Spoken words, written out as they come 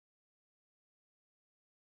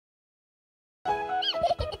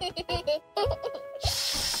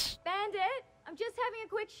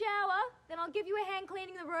quick shower, then I'll give you a hand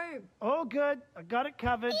cleaning the room. All good. I got it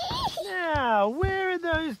covered. Now, where are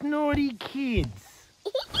those naughty kids?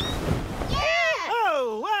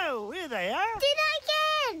 Oh, whoa, here they are. Did I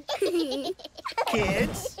again?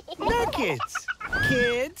 Kids, no kids.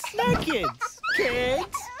 Kids, no kids.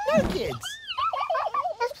 Kids, no kids.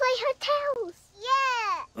 Let's play hotels.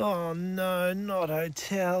 Yeah. Oh, no, not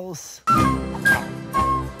hotels. Mum,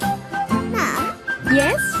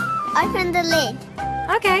 Yes? open the lid.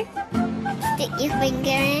 Okay. Stick your finger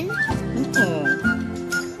in.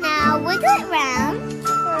 Now wiggle it round.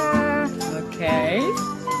 Okay.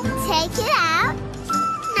 Take it out.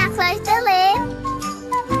 Now close the lid.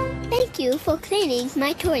 Thank you for cleaning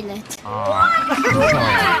my toilet.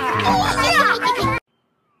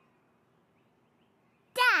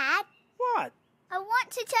 Dad, What? I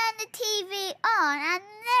want to turn the TV on and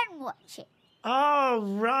then watch it. Oh,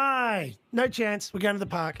 right. No chance. We're going to the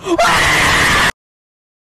park.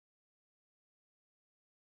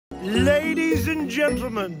 Ladies and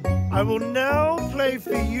gentlemen, I will now play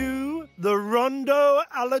for you the Rondo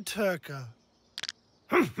alla Turca.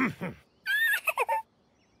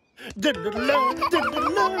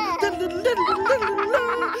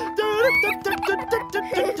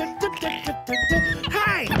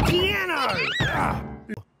 Hey, piano!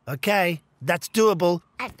 Okay, that's doable.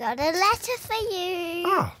 I've got a letter for you.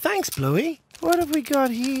 Oh, thanks, Bluey. What have we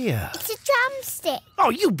got here? It's a drumstick.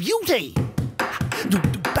 Oh, you beauty!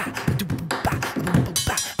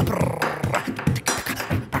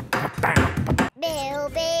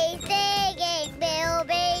 Bill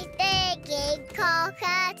be digging,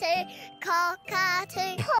 cockatoo,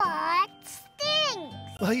 cockatoo. What stinks?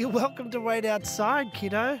 Well, you're welcome to wait outside,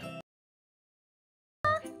 kiddo.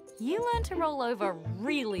 You learn to roll over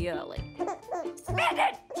really early.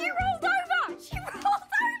 Megan! She rolled over! She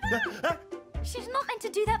rolled over! She's not meant to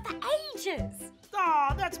do that for ages.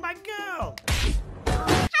 Oh, that's my girl.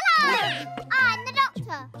 Hello! I'm the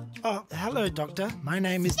doctor. Oh, hello, Doctor. My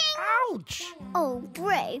name is... Ouch! Oh,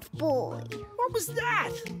 brave boy. What was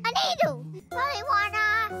that? A needle. I wanna...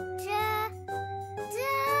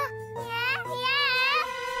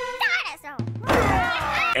 Dinosaur.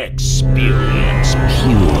 Experience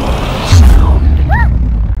pure sound.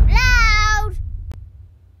 Loud.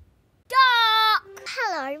 Dark.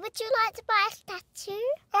 Hello, would you like to buy a statue?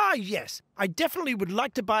 Ah, yes. I definitely would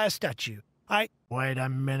like to buy a statue. Wait a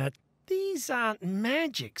minute. These aren't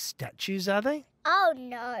magic statues, are they? Oh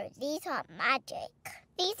no, these aren't magic.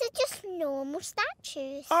 These are just normal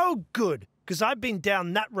statues. Oh, good. Because I've been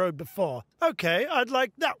down that road before. Okay, I'd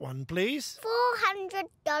like that one, please.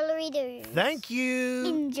 $400 dues. Thank you.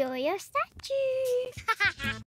 Enjoy your statue.